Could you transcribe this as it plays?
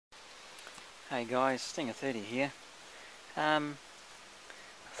Hey guys, Stinger 30 here. I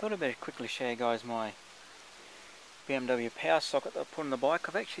thought I'd better quickly show you guys my BMW power socket that I put on the bike.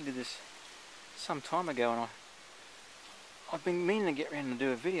 I've actually did this some time ago and I've been meaning to get around and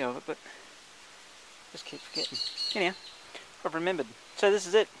do a video of it, but just keep forgetting. Anyhow, I've remembered. So this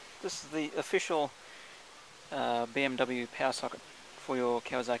is it. This is the official BMW power socket for your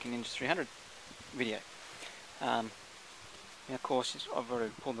Kawasaki Ninja 300 video. Now of course I've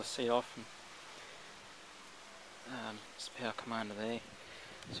already pulled the seat off and it's the power commander there.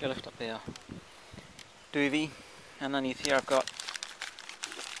 So I lift up our doobie, and underneath here I've got,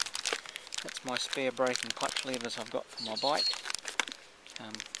 that's my spare brake and clutch levers I've got for my bike.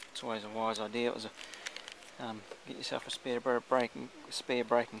 It's always a wise idea. It was get yourself a spare brake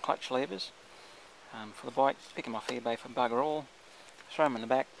and clutch levers for the bike. Pick them off eBay for bugger all. Throw them in the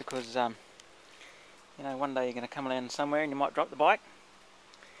back because you know, one day you're going to come land somewhere and you might drop the bike,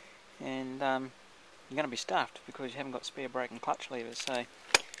 and you're going to be stuffed because you haven't got spare brake and clutch levers. So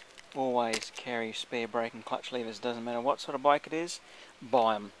always carry spare brake and clutch levers. Doesn't matter what sort of bike it is,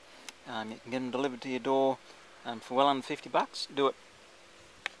 buy them. You can get them delivered to your door for well under $50. Do it.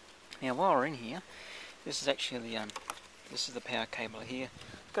 Now while we're in here, this is actually this is the power cable here.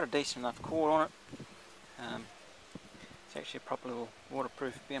 It's got a decent enough cord on it. It's actually a proper little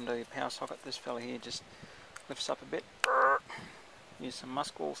waterproof BMW power socket. This fella here just lifts up a bit. Use some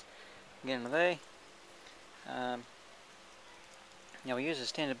muscles, get into there. Now we use a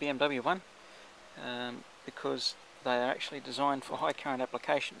standard BMW one because they are actually designed for high current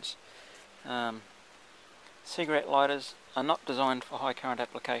applications. Cigarette lighters are not designed for high current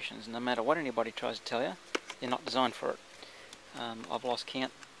applications. No matter what anybody tries to tell you, they're not designed for it. I've lost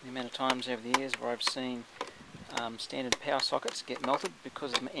count the amount of times over the years where I've seen standard power sockets get melted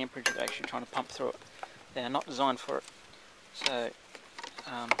because of the amperage they're actually trying to pump through it. They are not designed for it. So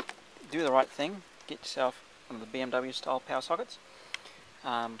do the right thing. Get yourself one of the BMW style power sockets.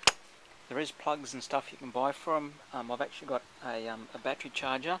 There is plugs and stuff you can buy for them. I've actually got a battery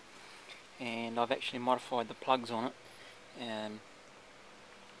charger, and I've actually modified the plugs on it.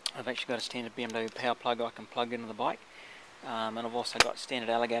 I've actually got a standard BMW power plug I can plug into the bike, and I've also got standard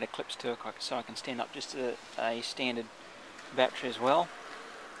alligator clips to it, so I can stand up just a standard battery as well.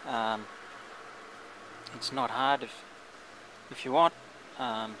 It's not hard if you want.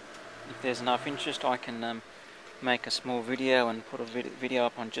 If there's enough interest, I can make a small video and put a video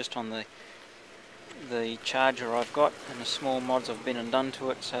up on just on the charger I've got and the small mods I've been and done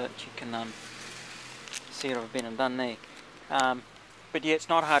to it, so that you can see what I've been and done there. But yeah, it's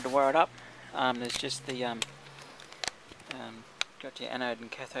not hard to wire it up. There's just the got your anode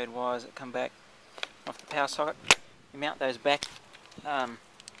and cathode wires that come back off the power socket. You mount those back to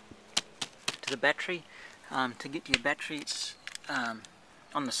the battery. To get to your battery, it's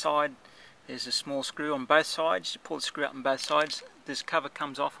on the side. There's a small screw on both sides. You pull the screw up on both sides. This cover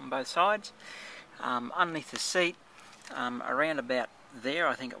comes off on both sides. Underneath the seat, around about there,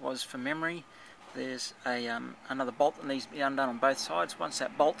 I think it was for memory, there's another bolt that needs to be undone on both sides. Once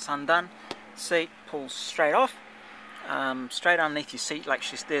that bolt's undone, the seat pulls straight off. Straight underneath your seat, like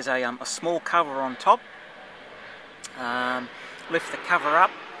there's a small cover on top. Lift the cover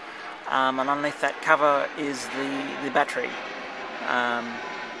up, and underneath that cover is the battery.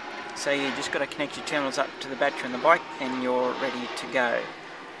 So you just got to connect your terminals up to the battery on the bike and you're ready to go.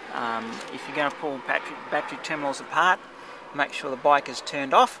 If you're going to pull battery terminals apart, make sure the bike is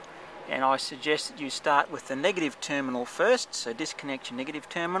turned off, and I suggest that you start with the negative terminal first. So disconnect your negative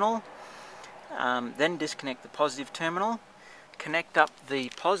terminal, then disconnect the positive terminal, connect up the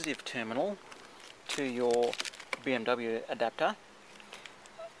positive terminal to your BMW adapter,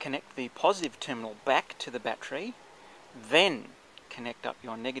 connect the positive terminal back to the battery, then connect up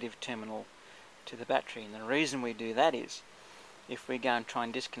your negative terminal to the battery. And the reason we do that is, if we go and try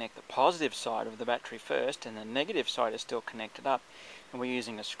and disconnect the positive side of the battery first and the negative side is still connected up, and we're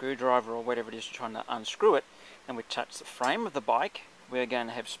using a screwdriver or whatever it is trying to unscrew it, and we touch the frame of the bike, we're going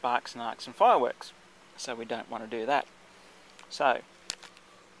to have sparks and arcs and fireworks. So we don't want to do that. So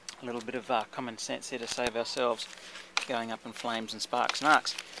a little bit of common sense here to save ourselves going up in flames and sparks and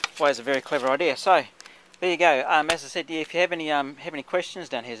arcs. Always a very clever idea. So there you go. As I said, yeah, if you have any questions,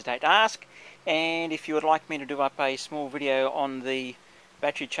 don't hesitate to ask. And if you would like me to do up a small video on the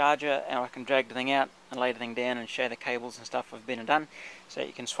battery charger, and I can drag the thing out and lay the thing down and show the cables and stuff I've been and done, so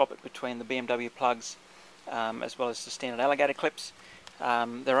you can swap it between the BMW plugs as well as the standard alligator clips.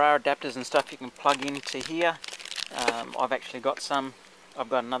 There are adapters and stuff you can plug into here. I've actually got some. I've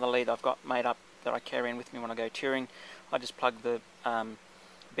got another lead I've got made up that I carry in with me when I go touring. I just plug the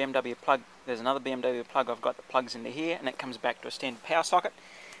BMW plug. There's another BMW plug I've got that plugs into here, and it comes back to a standard power socket.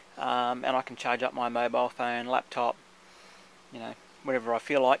 and I can charge up my mobile phone, laptop, you know, whatever I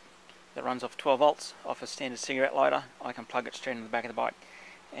feel like that runs off 12 volts off a standard cigarette lighter. I can plug it straight in the back of the bike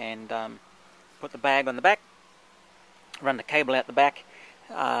and put the bag on the back, run the cable out the back,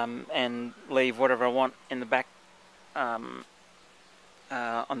 and leave whatever I want in the back on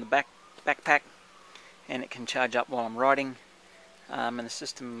the backpack, and it can charge up while I'm riding. And the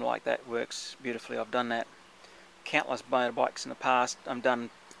system like that works beautifully. I've done that countless motorbikes in the past. I've done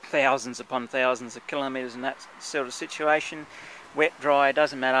thousands upon thousands of kilometres in that sort of situation. Wet, dry,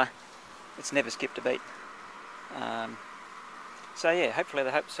 doesn't matter. It's never skipped a beat. So yeah, hopefully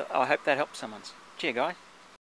I hope that helps someone. Cheers, guys.